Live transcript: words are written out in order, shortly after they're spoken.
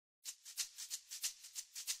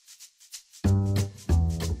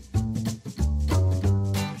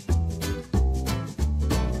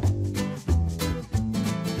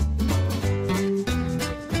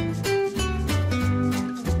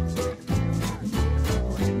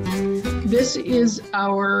This is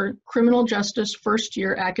our criminal justice first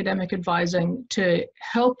year academic advising to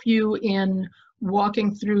help you in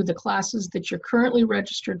walking through the classes that you're currently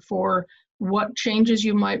registered for, what changes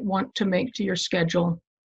you might want to make to your schedule,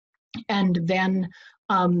 and then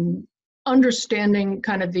understanding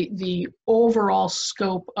kind of the overall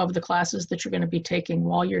scope of the classes that you're going to be taking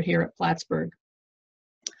while you're here at Plattsburgh.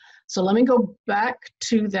 So let me go back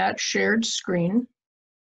to that shared screen.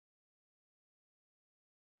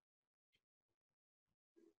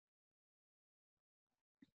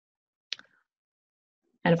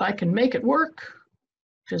 And if I can make it work,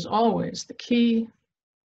 which is always the key.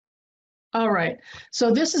 All right,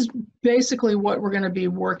 so this is basically what we're going to be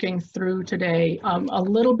working through today. A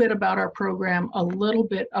little bit about our program, a little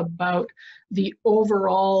bit about the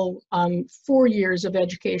overall 4 years of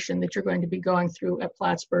education that you're going to be going through at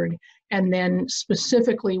Plattsburgh, and then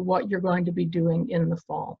specifically what you're going to be doing in the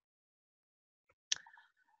fall.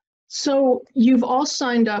 So you've all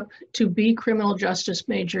signed up to be criminal justice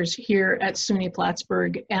majors here at SUNY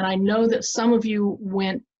Plattsburgh, and I know that some of you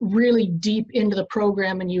went really deep into the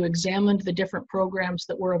program and you examined the different programs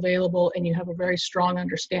that were available, and you have a very strong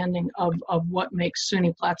understanding of what makes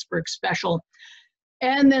SUNY Plattsburgh special.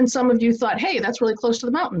 And then some of you thought, hey, that's really close to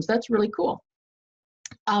the mountains. That's really cool.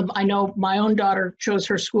 I know my own daughter chose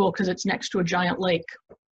her school because it's next to a giant lake.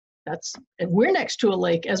 We're next to a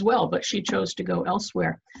lake as well, but she chose to go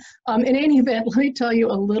elsewhere. In any event, let me tell you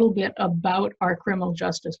a little bit about our criminal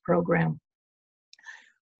justice program.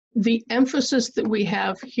 The emphasis that we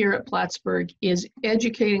have here at Plattsburgh is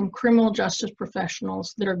educating criminal justice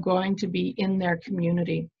professionals that are going to be in their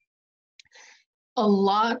community. A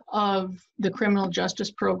lot of the criminal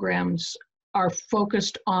justice programs are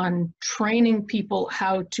focused on training people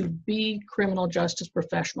how to be criminal justice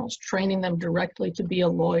professionals, training them directly to be a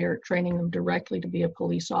lawyer, training them directly to be a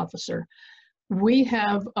police officer. We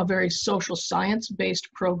have a very social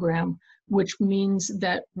science-based program, which means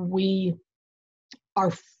that we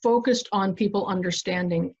are focused on people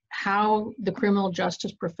understanding how the criminal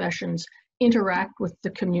justice professions interact with the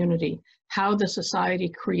community, how the society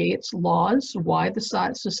creates laws, why the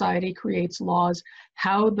society creates laws,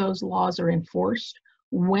 how those laws are enforced,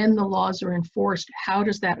 when the laws are enforced, how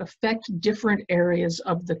does that affect different areas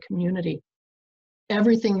of the community.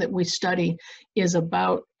 Everything that we study is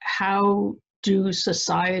about how do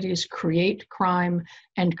societies create crime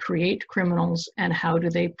and create criminals, and how do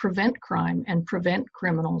they prevent crime and prevent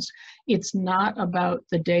criminals. It's not about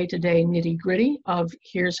the day-to-day nitty-gritty of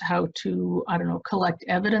here's how to, collect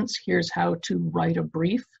evidence, here's how to write a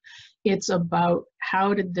brief. It's about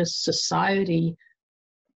how did this society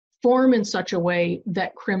form in such a way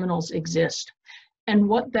that criminals exist. And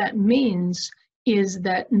what that means is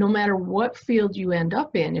that no matter what field you end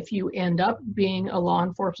up in, if you end up being a law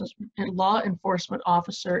enforcement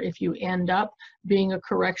officer, if you end up being a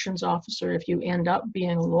corrections officer, if you end up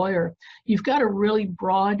being a lawyer, you've got a really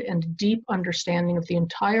broad and deep understanding of the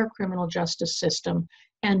entire criminal justice system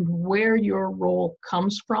and where your role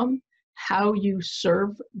comes from, how you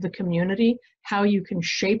serve the community, how you can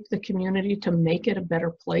shape the community to make it a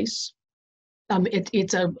better place.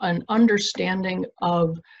 It's an understanding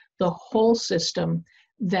of the whole system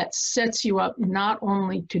that sets you up not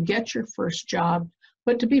only to get your first job,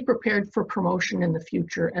 but to be prepared for promotion in the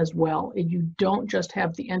future as well. You don't just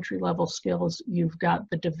have the entry-level skills, you've got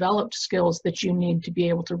the developed skills that you need to be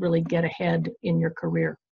able to really get ahead in your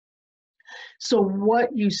career. So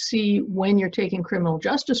what you see when you're taking criminal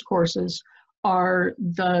justice courses are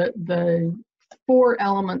the 4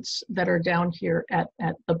 elements that are down here at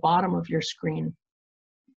the bottom of your screen.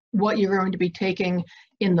 What you're going to be taking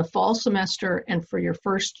in the fall semester and for your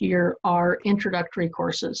first year are introductory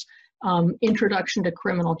courses. Introduction to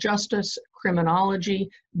criminal justice, criminology,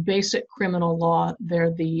 basic criminal law.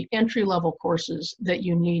 They're the entry-level courses that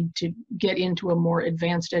you need to get into a more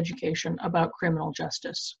advanced education about criminal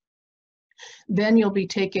justice. Then you'll be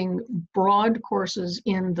taking broad courses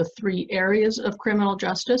in the 3 areas of criminal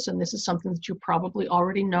justice, and this is something that you probably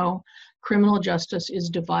already know. Criminal justice is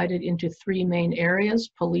divided into 3 main areas: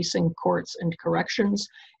 policing, courts, and corrections,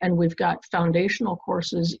 and we've got foundational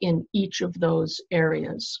courses in each of those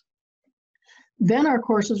areas. Then our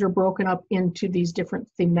courses are broken up into these different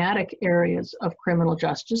thematic areas of criminal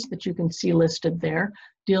justice that you can see listed there,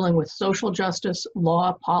 dealing with social justice,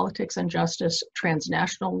 law, politics and justice,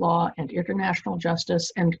 transnational law and international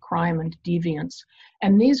justice, and crime and deviance.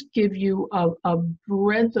 And these give you a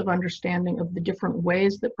breadth of understanding of the different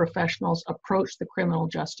ways that professionals approach the criminal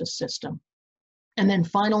justice system. And then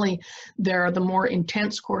finally, there are the more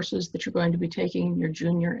intense courses that you're going to be taking in your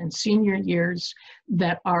junior and senior years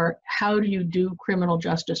that are, how do you do criminal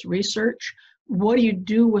justice research? What do you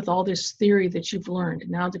do with all this theory that you've learned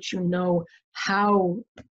now that you know how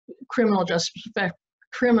criminal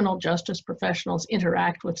justice professionals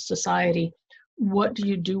interact with society? What do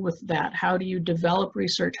you do with that? How do you develop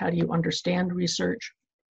research? How do you understand research?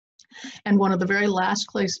 And one of the very last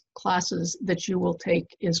classes that you will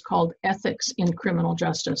take is called Ethics in Criminal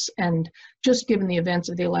Justice. And just given the events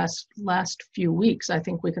of the last few weeks, I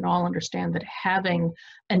think we can all understand that having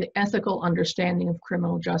an ethical understanding of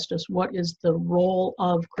criminal justice, what is the role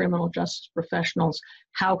of criminal justice professionals,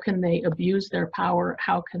 how can they abuse their power,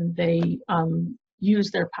 how can they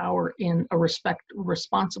use their power in a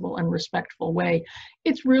responsible and respectful way.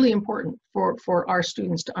 It's really important for our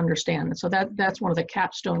students to understand. And so that's one of the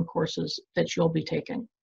capstone courses that you'll be taking.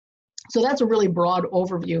 So that's a really broad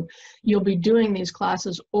overview. You'll be doing these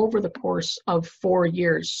classes over the course of 4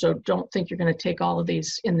 years. So don't think you're going to take all of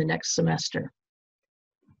these in the next semester.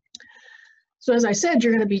 So as I said,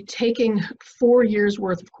 you're going to be taking 4 years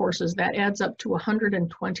worth of courses. That adds up to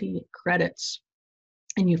 120 credits.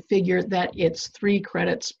 And you figure that it's 3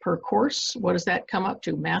 credits per course. What does that come up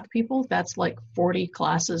to? Math people? That's like 40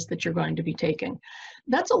 classes that you're going to be taking.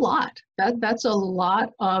 That's a lot. That's a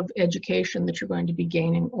lot of education that you're going to be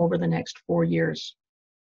gaining over the next 4 years.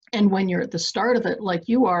 And when you're at the start of it, like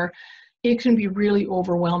you are, it can be really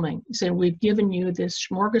overwhelming. So we've given you this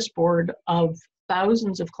smorgasbord of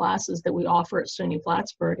thousands of classes that we offer at SUNY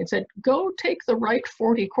Plattsburgh and said, go take the right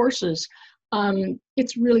 40 courses.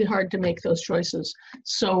 It's really hard to make those choices.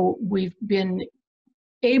 So we've been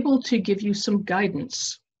able to give you some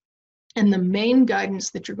guidance. And the main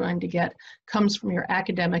guidance that you're going to get comes from your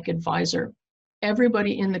academic advisor.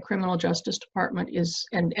 Everybody in the criminal justice department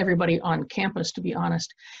and everybody on campus, to be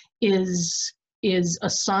honest, is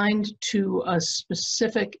assigned to a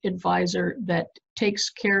specific advisor that takes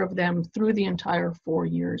care of them through the entire 4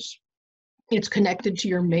 years. It's connected to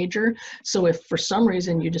your major. So if for some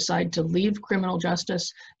reason you decide to leave criminal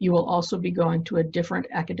justice, you will also be going to a different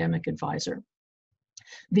academic advisor.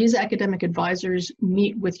 These academic advisors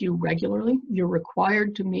meet with you regularly. You're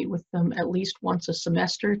required to meet with them at least once a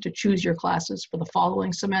semester to choose your classes for the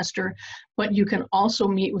following semester, but you can also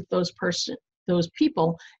meet with those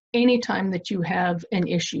people anytime that you have an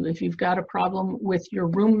issue. If you've got a problem with your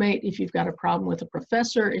roommate, if you've got a problem with a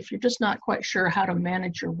professor, if you're just not quite sure how to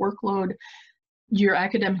manage your workload, your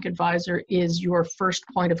academic advisor is your first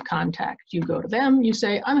point of contact. You go to them, you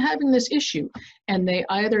say, I'm having this issue. And they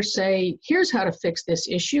either say, here's how to fix this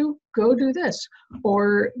issue, go do this.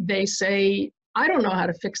 Or they say, I don't know how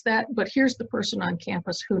to fix that, but here's the person on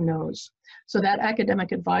campus who knows. So that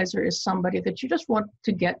academic advisor is somebody that you just want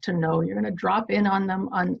to get to know. You're going to drop in on them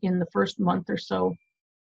in the first month or so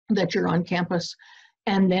that you're on campus,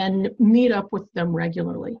 and then meet up with them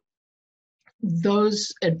regularly.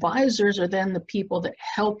 Those advisors are then the people that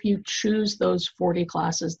help you choose those 40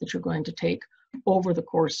 classes that you're going to take over the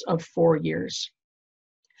course of 4 years.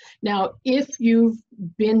 Now, if you've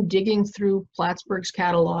been digging through Plattsburgh's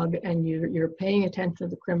catalog and you're paying attention to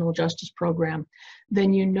the criminal justice program,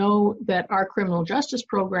 then you know that our criminal justice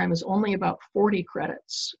program is only about 40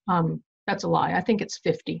 credits. That's a lie. I think it's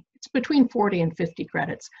 50. It's between 40 and 50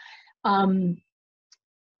 credits.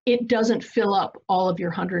 It doesn't fill up all of your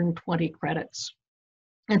 120 credits.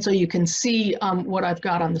 And so you can see what I've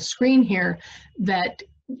got on the screen here, that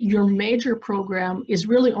your major program is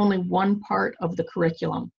really only one part of the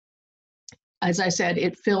curriculum. As I said,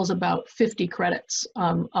 it fills about 50 credits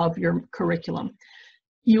of your curriculum.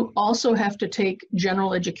 You also have to take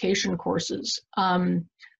general education courses.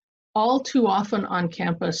 All too often on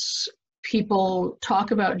campus, people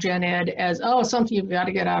talk about gen ed as, oh, something you've got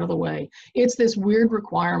to get out of the way. It's this weird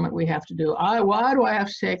requirement we have to do. Why do I have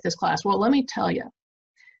to take this class? Well, let me tell you,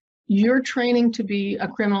 you're training to be a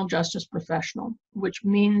criminal justice professional, which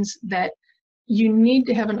means that you need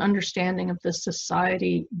to have an understanding of the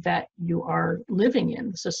society that you are living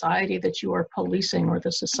in, the society that you are policing, or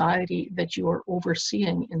the society that you are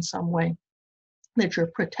overseeing in some way, that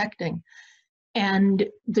you're protecting. And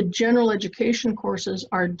the general education courses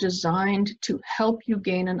are designed to help you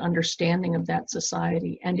gain an understanding of that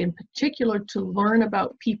society, and in particular to learn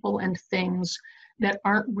about people and things that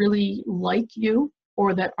aren't really like you,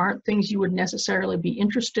 or that aren't things you would necessarily be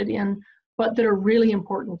interested in, but that are really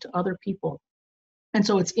important to other people. And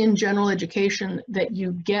so it's in general education that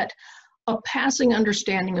you get a passing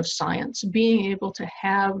understanding of science, being able to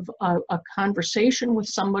have a conversation with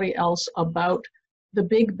somebody else about the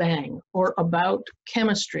Big Bang, or about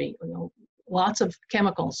chemistry, lots of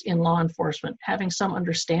chemicals in law enforcement. Having some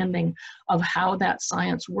understanding of how that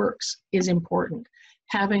science works is important.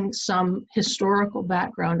 Having some historical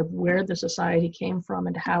background of where the society came from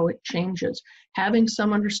and how it changes. Having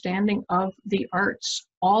some understanding of the arts.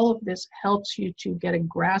 All of this helps you to get a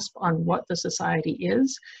grasp on what the society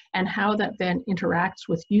is and how that then interacts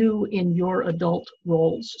with you in your adult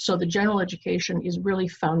roles. So the general education is really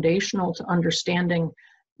foundational to understanding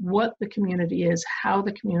what the community is, how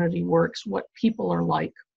the community works, what people are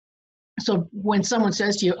like. So when someone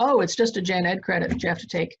says to you, oh, it's just a gen ed credit that you have to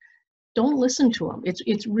take, don't listen to them.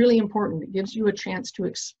 It's really important. It gives you a chance to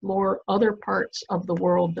explore other parts of the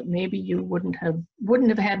world that maybe you wouldn't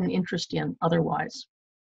have had an interest in otherwise.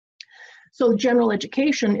 So general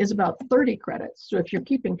education is about 30 credits. So if you're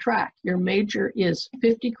keeping track, your major is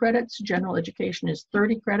 50 credits, general education is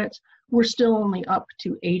 30 credits. We're still only up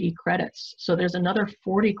to 80 credits. So there's another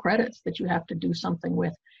 40 credits that you have to do something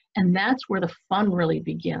with. And that's where the fun really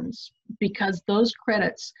begins, because those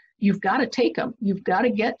credits, you've got to take them. You've got to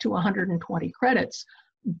get to 120 credits,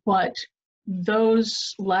 but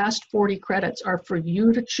those last 40 credits are for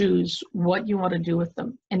you to choose what you want to do with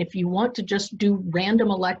them. And if you want to just do random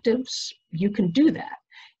electives, you can do that.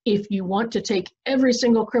 If you want to take every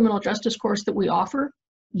single criminal justice course that we offer,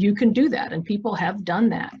 you can do that, and people have done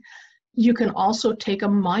that. You can also take a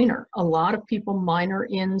minor. A lot of people minor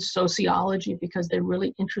in sociology because they're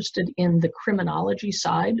really interested in the criminology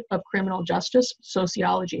side of criminal justice.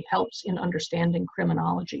 Sociology helps in understanding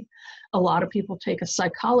criminology. A lot of people take a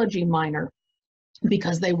psychology minor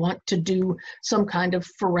because they want to do some kind of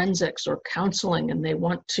forensics or counseling, and they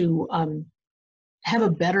want to have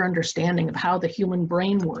a better understanding of how the human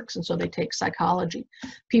brain works, and so they take psychology.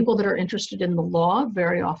 People that are interested in the law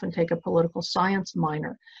very often take a political science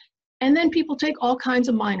minor. And then people take all kinds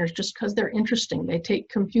of minors just because they're interesting. They take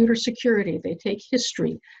computer security, they take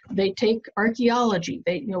history, they take archaeology.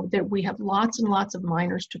 We have lots and lots of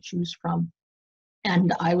minors to choose from.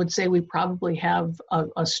 And I would say we probably have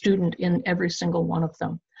a student in every single one of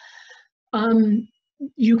them.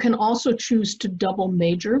 You can also choose to double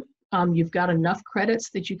major. You've got enough credits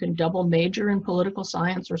that you can double major in political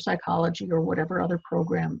science or psychology or whatever other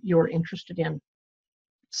program you're interested in.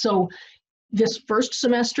 So this first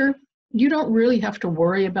semester, you don't really have to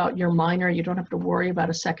worry about your minor. You don't have to worry about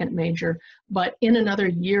a second major. But in another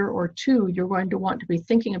year or two, you're going to want to be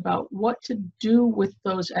thinking about what to do with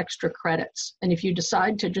those extra credits. And if you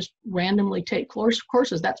decide to just randomly take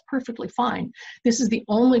courses, that's perfectly fine. This is the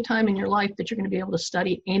only time in your life that you're going to be able to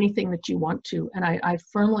study anything that you want to. And I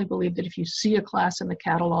firmly believe that if you see a class in the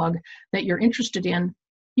catalog that you're interested in,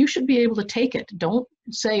 you should be able to take it. Don't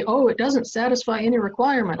say, oh, it doesn't satisfy any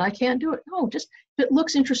requirement, I can't do it. No, just if it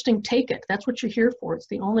looks interesting, take it. That's what you're here for. It's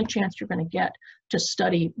the only chance you're going to get to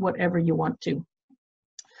study whatever you want to.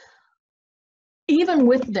 Even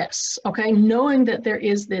with this, okay, knowing that there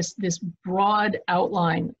is this broad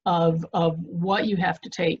outline of what you have to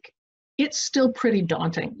take, it's still pretty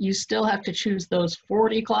daunting. You still have to choose those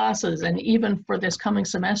 40 classes, and even for this coming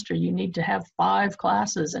semester, you need to have 5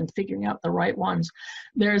 classes and figuring out the right ones.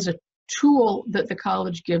 There's a tool that the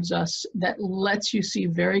college gives us that lets you see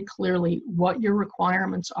very clearly what your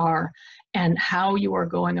requirements are and how you are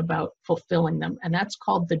going about fulfilling them, and that's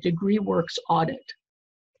called the DegreeWorks Audit.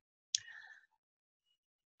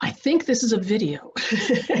 I think this is a video.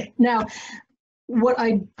 Now, what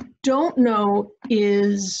I don't know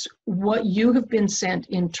is what you have been sent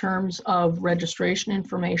in terms of registration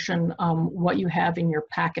information, what you have in your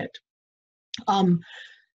packet.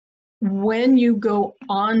 When you go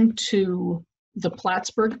on to the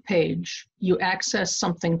Plattsburgh page, you access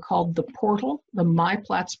something called the portal, the My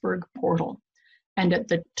Plattsburgh portal. And at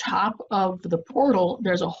the top of the portal,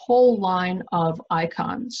 there's a whole line of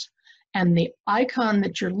icons. And the icon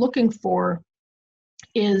that you're looking for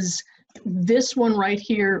is this one right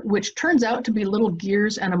here, which turns out to be little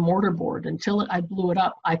gears and a mortarboard. Until I blew it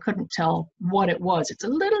up, I couldn't tell what it was. It's a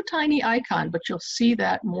little tiny icon, but you'll see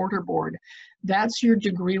that mortarboard. That's your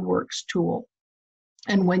DegreeWorks tool.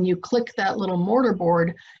 And when you click that little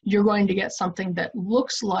mortarboard, you're going to get something that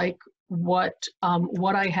looks like what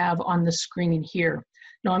I have on the screen here.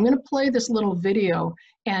 Now I'm going to play this little video,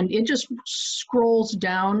 and it just scrolls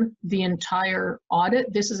down the entire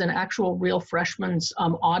audit. This is an actual real freshman's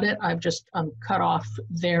audit. I've just cut off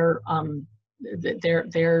their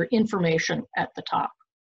information at the top.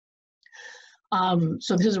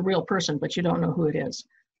 So this is a real person, but you don't know who it is.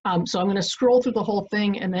 So I'm going to scroll through the whole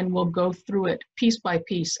thing, and then we'll go through it piece by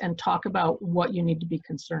piece and talk about what you need to be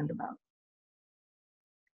concerned about.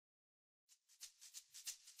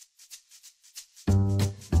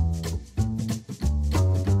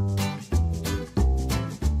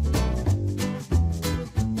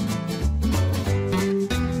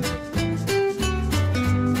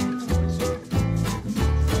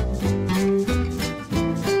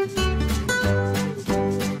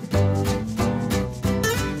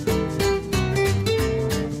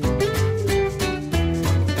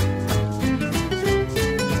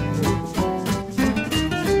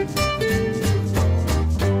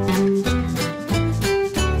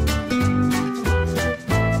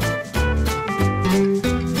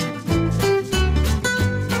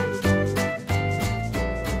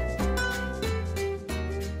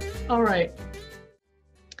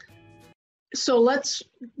 So let's,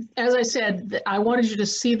 as I said, I wanted you to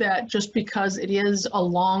see that just because it is a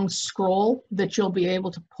long scroll that you'll be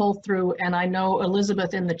able to pull through. And I know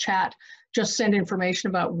Elizabeth in the chat just sent information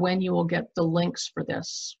about when you will get the links for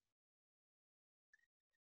this.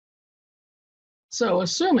 So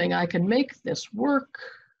assuming I can make this work.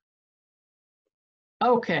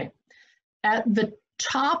 Okay, at the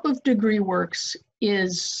top of DegreeWorks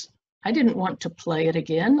is, I didn't want to play it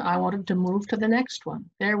again. I wanted to move to the next one.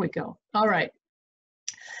 There we go. All right.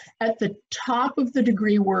 At the top of the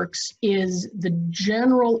DegreeWorks is the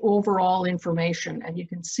general overall information. And you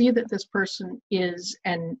can see that this person is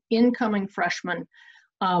an incoming freshman.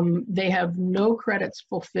 They have no credits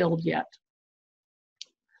fulfilled yet.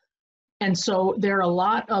 And so there are a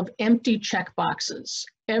lot of empty checkboxes.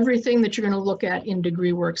 Everything that you're going to look at in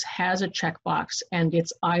DegreeWorks has a checkbox, and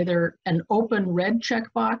it's either an open red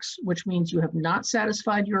checkbox, which means you have not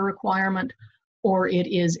satisfied your requirement, or it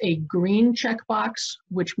is a green checkbox,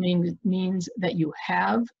 which means that you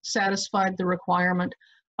have satisfied the requirement,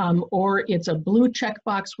 or it's a blue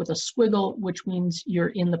checkbox with a squiggle, which means you're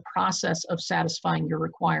in the process of satisfying your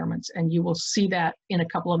requirements. And you will see that in a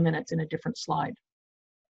couple of minutes in a different slide.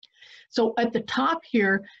 So at the top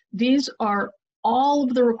here, these are all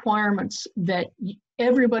of the requirements that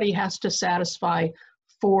everybody has to satisfy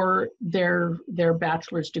for their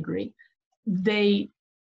bachelor's degree. They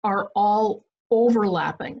are all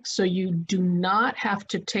overlapping, so you do not have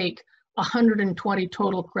to take 120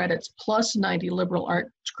 total credits plus 90 liberal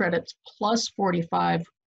arts credits plus 45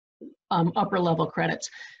 upper level credits.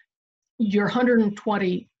 Your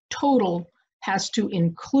 120 total has to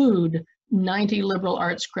include 90 liberal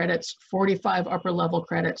arts credits, 45 upper level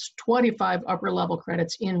credits, 25 upper level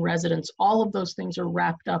credits in residence. All of those things are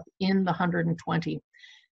wrapped up in the 120.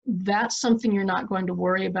 That's something you're not going to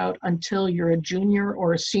worry about until you're a junior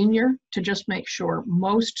or a senior, to just make sure.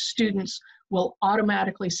 Most students will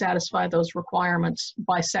automatically satisfy those requirements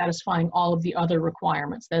by satisfying all of the other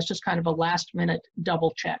requirements. That's just kind of a last minute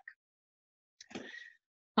double check.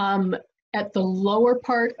 At the lower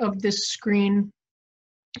part of this screen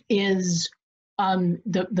is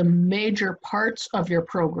the major parts of your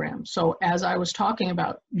program. So as I was talking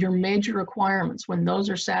about, your major requirements, when those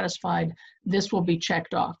are satisfied, this will be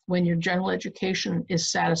checked off. When your general education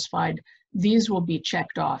is satisfied, these will be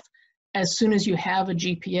checked off. As soon as you have a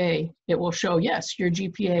GPA, it will show, yes, your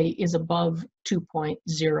GPA is above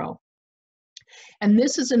 2.0. And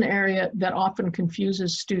this is an area that often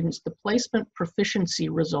confuses students, the placement proficiency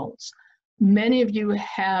results. Many of you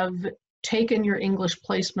have taken your English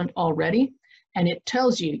placement already, and it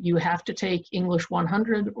tells you you have to take English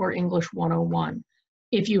 100 or English 101.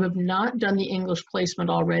 If you have not done the English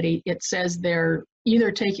placement already, it says there,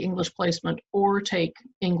 either take English placement or take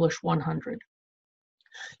English 100.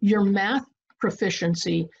 Your math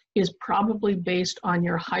proficiency is probably based on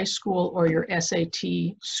your high school or your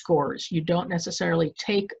SAT scores. You don't necessarily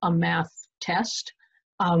take a math test,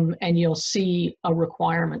 and you'll see a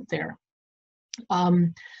requirement there.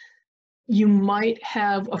 You might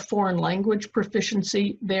have a foreign language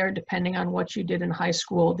proficiency there, depending on what you did in high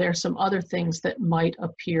school. There are some other things that might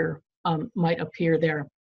appear there.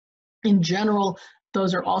 In general,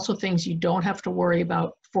 those are also things you don't have to worry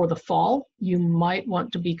about for the fall. You might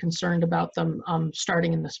want to be concerned about them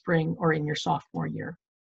starting in the spring or in your sophomore year.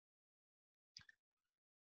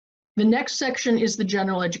 The next section is the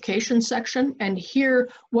general education section. And here,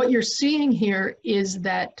 what you're seeing here is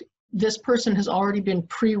that this person has already been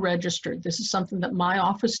pre-registered. This is something that my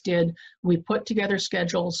office did. We put together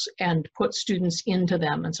schedules and put students into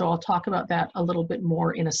them. And so I'll talk about that a little bit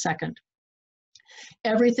more in a second.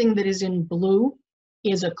 Everything that is in blue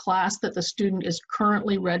is a class that the student is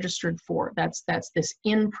currently registered for. That's this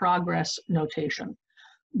in progress notation.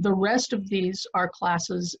 The rest of these are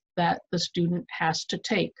classes that the student has to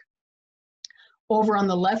take. Over on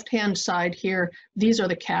the left-hand side here, these are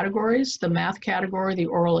the categories, the math category, the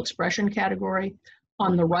oral expression category.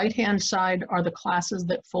 On the right-hand side are the classes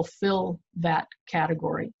that fulfill that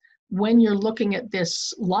category. When you're looking at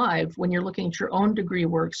this live, when you're looking at your own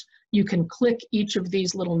DegreeWorks, you can click each of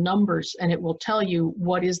these little numbers and it will tell you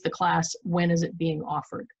what is the class, when is it being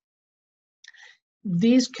offered.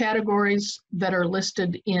 These categories that are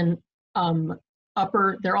listed in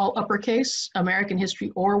they're all uppercase, American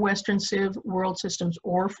history or Western Civ, world systems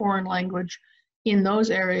or foreign language. In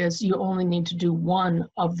those areas, you only need to do one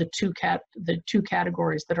of the two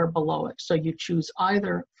categories that are below it. So you choose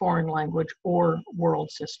either foreign language or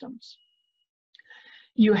world systems.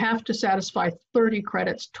 You have to satisfy 30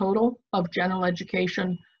 credits total of general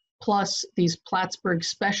education, plus these Plattsburgh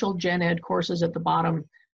special gen ed courses at the bottom.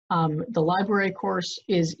 The library course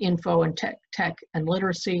is info and tech and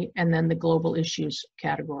literacy, and then the global issues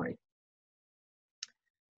category.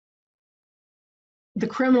 The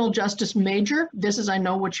criminal justice major, this is, I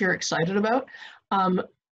know what you're excited about.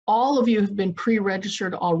 All of you have been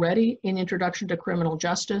pre-registered already in Introduction to Criminal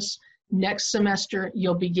Justice. Next semester,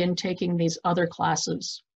 you'll begin taking these other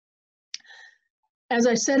classes. As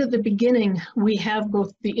I said at the beginning, we have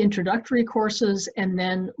both the introductory courses and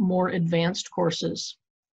then more advanced courses.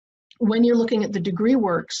 When you're looking at the degree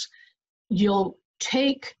works, you'll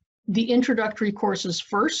take the introductory courses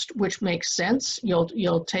first, which makes sense.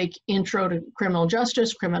 You'll take Intro to Criminal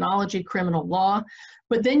Justice, Criminology, Criminal Law,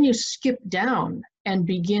 but then you skip down and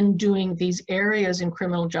begin doing these areas in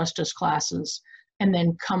criminal justice classes and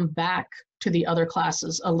then come back to the other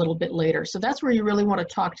classes a little bit later. So that's where you really want to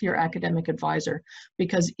talk to your academic advisor,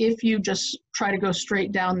 because if you just try to go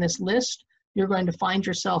straight down this list, you're going to find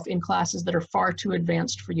yourself in classes that are far too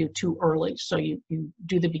advanced for you too early. So you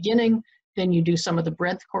do the beginning, then you do some of the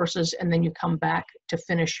breadth courses, and then you come back to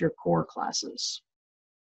finish your core classes.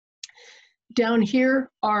 Down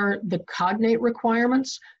here are the cognate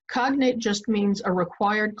requirements. Cognate just means a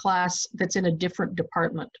required class that's in a different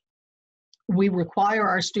department. We require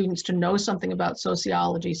our students to know something about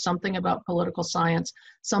sociology, something about political science,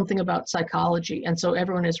 something about psychology, and so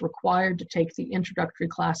everyone is required to take the introductory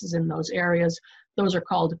classes in those areas. Those are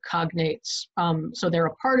called cognates. So they're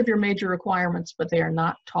a part of your major requirements, but they are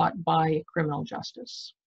not taught by criminal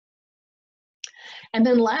justice. And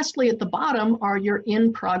then lastly, at the bottom are your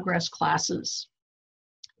in-progress classes.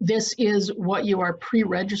 This is what you are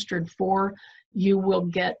pre-registered for. You will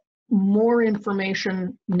get more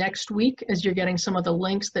information next week as you're getting some of the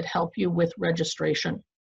links that help you with registration.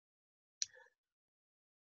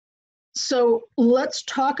 So let's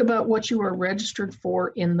talk about what you are registered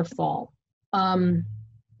for in the fall.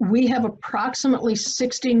 We have approximately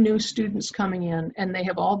 60 new students coming in, and they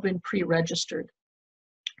have all been pre-registered.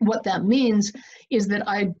 What that means is that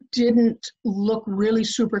I didn't look really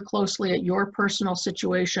super closely at your personal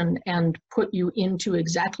situation and put you into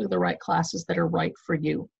exactly the right classes that are right for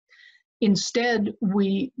you. Instead,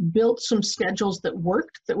 we built some schedules that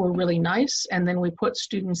worked, that were really nice, and then we put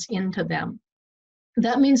students into them.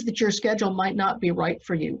 That means that your schedule might not be right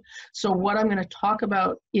for you. So what I'm going to talk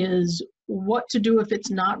about is what to do if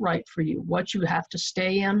it's not right for you, what you have to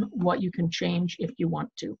stay in, what you can change if you want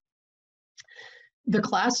to. The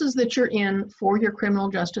classes that you're in for your criminal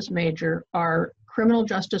justice major are Criminal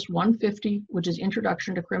Justice 150, which is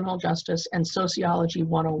Introduction to Criminal Justice, and Sociology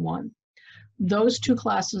 101. Those two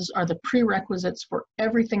classes are the prerequisites for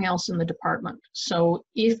everything else in the department. So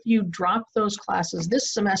if you drop those classes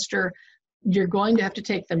this semester, you're going to have to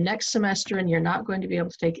take them next semester, and you're not going to be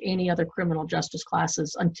able to take any other criminal justice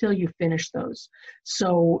classes until you finish those.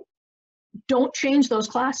 So don't change those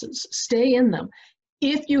classes, stay in them.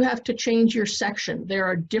 If you have to change your section, there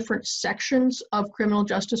are different sections of Criminal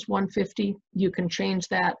Justice 150. You can change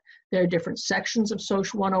that. There are different sections of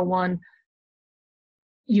Social 101.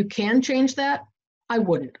 You can change that. I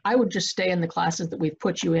wouldn't. I would just stay in the classes that we've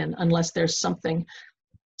put you in unless there's something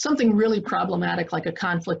really problematic, like a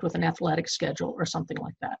conflict with an athletic schedule or something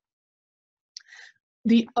like that.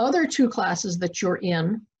 The other two classes that you're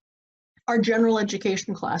in are general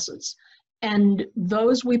education classes. And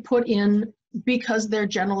those we put in because they're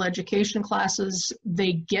general education classes.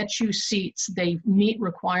 They get you seats, they meet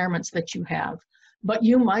requirements that you have. But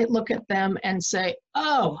you might look at them and say,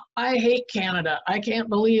 oh, I hate Canada. I can't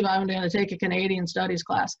believe I'm going to take a Canadian studies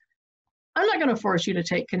class. I'm not going to force you to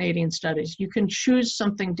take Canadian studies. You can choose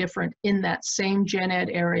something different in that same gen ed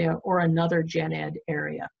area or another gen ed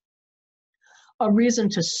area. A reason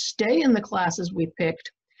to stay in the classes we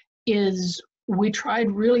picked is we tried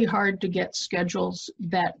really hard to get schedules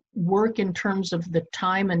that work in terms of the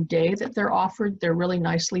time and day that they're offered. They're really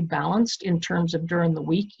nicely balanced in terms of during the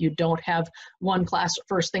week. You don't have one class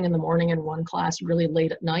first thing in the morning and one class really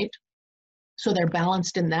late at night. So they're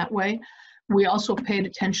balanced in that way. We also paid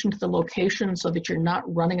attention to the location so that you're not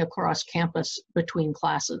running across campus between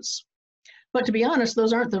classes. But to be honest,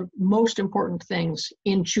 those aren't the most important things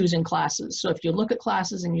in choosing classes. So if you look at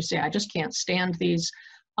classes and you say, I just can't stand these,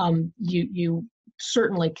 you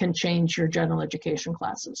certainly can change your general education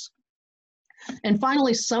classes. And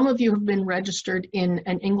finally, some of you have been registered in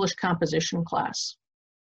an English composition class.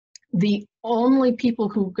 The only people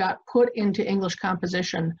who got put into English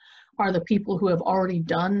composition are the people who have already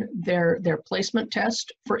done their placement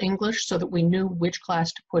test for English so that we knew which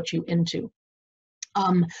class to put you into.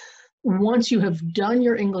 Once you have done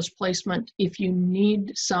your English placement, if you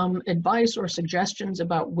need some advice or suggestions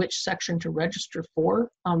about which section to register for,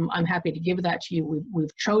 I'm happy to give that to you.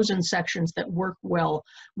 We've chosen sections that work well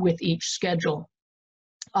with each schedule,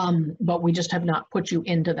 but we just have not put you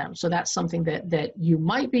into them. So that's something that you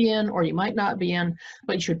might be in or you might not be in,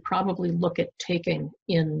 but you should probably look at taking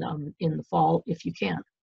in the fall if you can.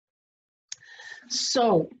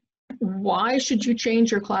 So why should you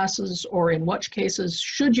change your classes, or in which cases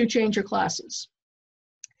should you change your classes?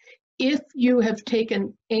 If you have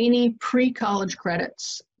taken any pre-college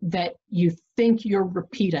credits that you think you're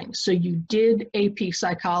repeating, so you did AP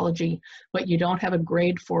Psychology, but you don't have a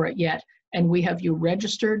grade for it yet, and we have you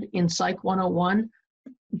registered in Psych 101,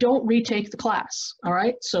 don't retake the class, all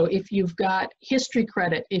right? So if you've got history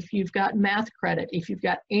credit, if you've got math credit, if you've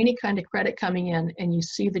got any kind of credit coming in and you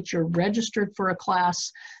see that you're registered for a class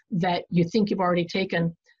that you think you've already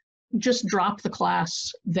taken, just drop the class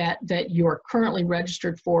that you're currently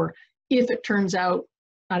registered for. If it turns out,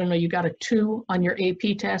 I don't know, you got a 2 on your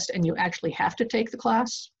AP test and you actually have to take the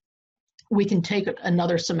class, we can take it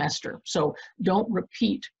another semester. So don't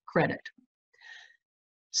repeat credit.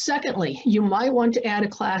 Secondly, you might want to add a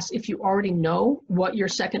class if you already know what your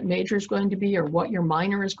second major is going to be or what your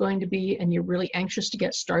minor is going to be, and you're really anxious to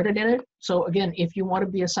get started in it. So again, if you want to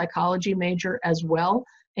be a psychology major as well,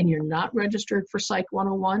 and you're not registered for Psych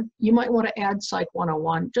 101, you might want to add Psych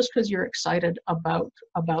 101 just because you're excited about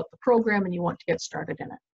the program and you want to get started in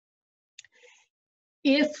it.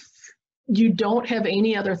 If you don't have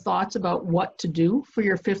any other thoughts about what to do for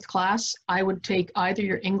your 5th class, I would take either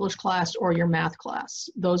your English class or your math class.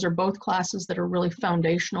 Those are both classes that are really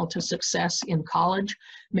foundational to success in college,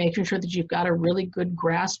 making sure that you've got a really good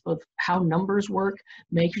grasp of how numbers work,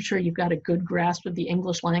 making sure you've got a good grasp of the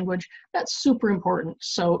English language. That's super important.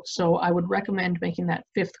 So I would recommend making that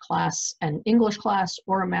 5th class an English class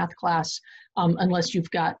or a math class, unless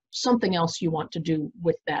you've got something else you want to do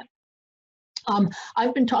with that.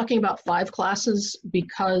 I've been talking about 5 classes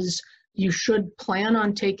because you should plan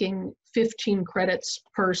on taking 15 credits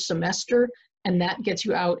per semester, and that gets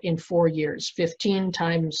you out in 4 years. 15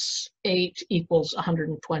 times 8 equals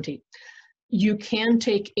 120. You can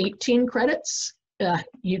take 18 credits.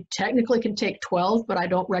 You technically can take 12, but I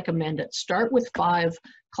don't recommend it. Start with 5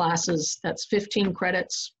 classes. That's 15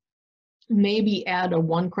 credits. Maybe add a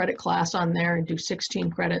 1 credit class on there and do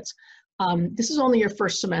 16 credits. This is only your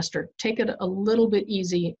first semester. Take it a little bit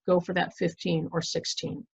easy. Go for that 15 or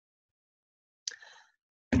 16.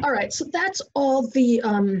 All right, so that's all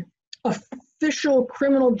the official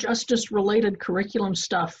criminal justice related curriculum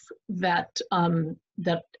stuff that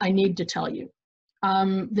I need to tell you.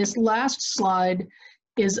 This last slide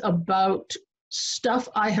is about stuff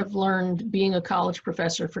I have learned being a college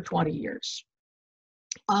professor for 20 years.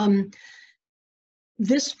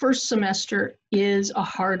 This first semester is a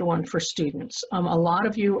hard one for students. A lot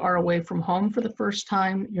of you are away from home for the first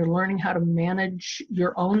time. You're learning how to manage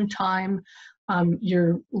your own time.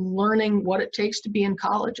 You're learning what it takes to be in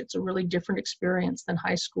college. It's a really different experience than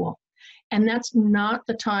high school. And that's not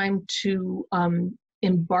the time to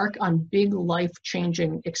embark on big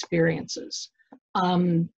life-changing experiences.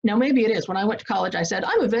 Now, maybe it is. When I went to college, I said,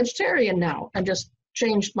 I'm a vegetarian now, and just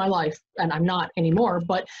changed my life, and I'm not anymore,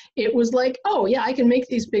 but it was like, oh yeah, I can make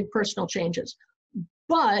these big personal changes.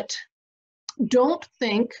 But don't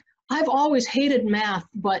think, I've always hated math,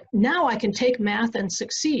 but now I can take math and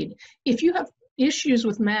succeed. If you have issues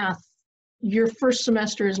with math, your first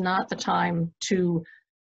semester is not the time to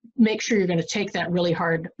make sure you're going to take that really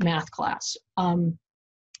hard math class.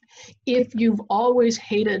 If you've always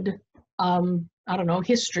hated, I don't know,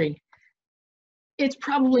 history, it's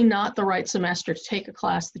probably not the right semester to take a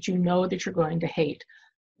class that you know that you're going to hate.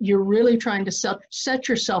 You're really trying to set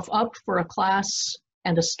yourself up for a class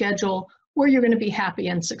and a schedule where you're going to be happy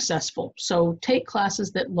and successful. So take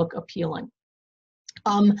classes that look appealing.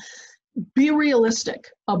 Be realistic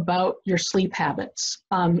about your sleep habits.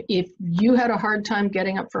 If you had a hard time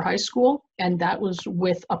getting up for high school, and that was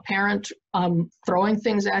with a parent throwing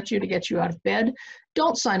things at you to get you out of bed,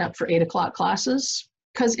 don't sign up for 8 o'clock classes,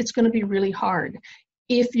 because it's going to be really hard.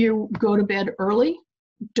 If you go to bed early,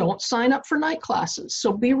 don't sign up for night classes.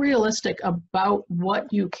 So be realistic about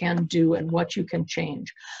what you can do and what you can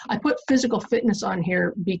change. I put physical fitness on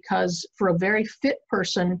here because for a very fit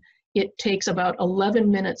person, it takes about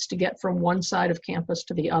 11 minutes to get from one side of campus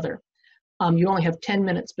to the other. You only have 10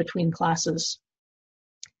 minutes between classes.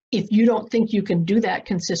 If you don't think you can do that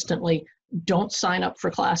consistently, don't sign up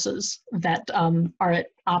for classes that are at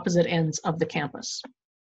opposite ends of the campus.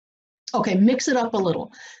 Okay, mix it up a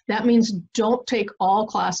little. That means don't take all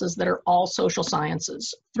classes that are all social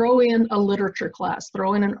sciences. Throw in a literature class,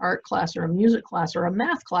 throw in an art class or a music class or a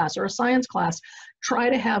math class or a science class. Try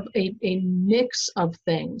to have a mix of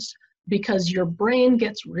things, because your brain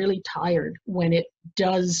gets really tired when it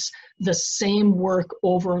does the same work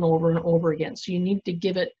over and over and over again. So you need to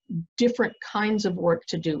give it different kinds of work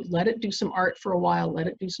to do. Let it do some art for a while, let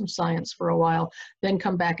it do some science for a while, then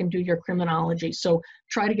come back and do your criminology. So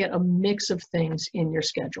try to get a mix of things in your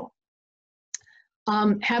schedule.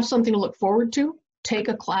 Have something to look forward to. Take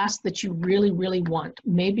a class that you really, really want.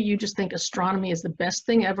 Maybe you just think astronomy is the best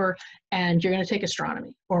thing ever and you're going to take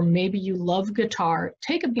astronomy. Or maybe you love guitar.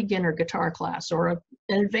 Take a beginner guitar class or an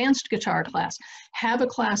advanced guitar class. Have a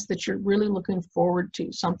class that you're really looking forward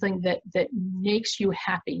to, something that makes you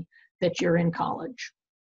happy that you're in college.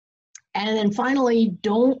 And then finally,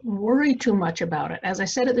 don't worry too much about it. As I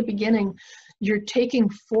said at the beginning, you're taking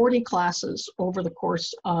 40 classes over the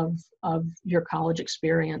course of your college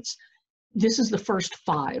experience. This is the first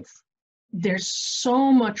 5. There's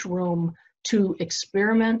so much room to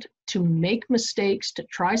experiment, to make mistakes, to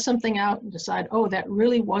try something out and decide, oh, that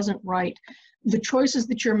really wasn't right. The choices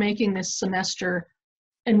that you're making this semester,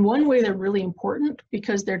 in one way, they're really important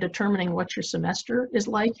because they're determining what your semester is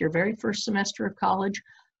like, your very first semester of college.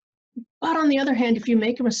 But on the other hand, if you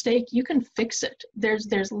make a mistake, you can fix it.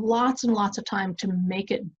 There's lots and lots of time to make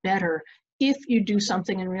it better if you do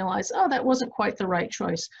something and realize, oh, that wasn't quite the right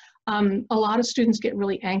choice. A lot of students get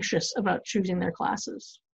really anxious about choosing their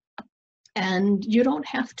classes, and you don't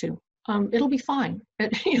have to. It'll be fine.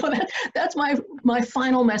 That's my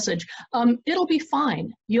final message. It'll be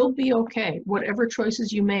fine. You'll be okay. Whatever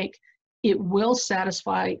choices you make, it will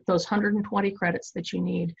satisfy those 120 credits that you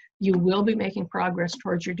need. You will be making progress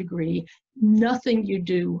towards your degree. Nothing you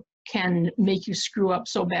do can make you screw up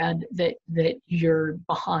so bad that you're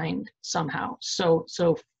behind somehow. So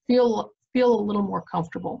feel a little more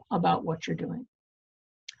comfortable about what you're doing.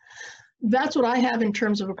 That's what I have in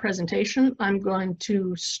terms of a presentation. I'm going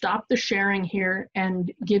to stop the sharing here and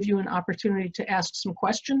give you an opportunity to ask some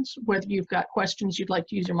questions, whether you've got questions you'd like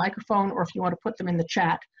to use your microphone or if you want to put them in the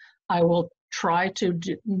chat. I will try to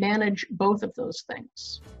manage both of those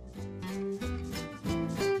things.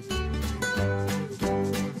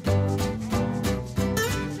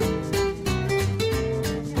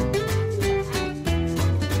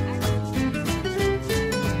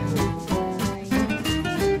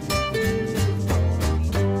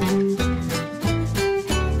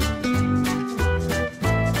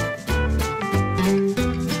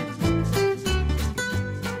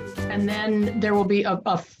 There will be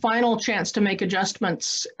a final chance to make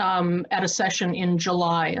adjustments at a session in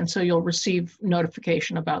July, and so you'll receive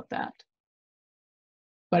notification about that.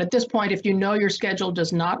 But at this point, if you know your schedule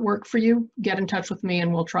does not work for you, get in touch with me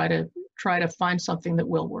and we'll try to find something that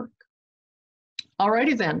will work.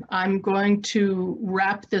 Alrighty then, I'm going to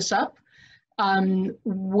wrap this up.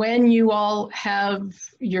 When you all have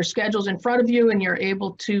your schedules in front of you and you're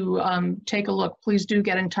able to take a look, please do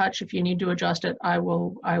get in touch. If you need to adjust it, I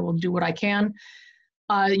will do what I can.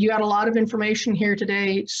 You got a lot of information here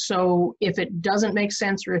today, so if it doesn't make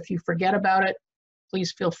sense or if you forget about it,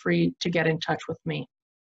 please feel free to get in touch with me.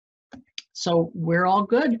 So we're all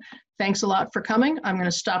good. Thanks a lot for coming. I'm going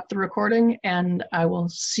to stop the recording and I will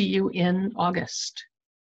see you in August.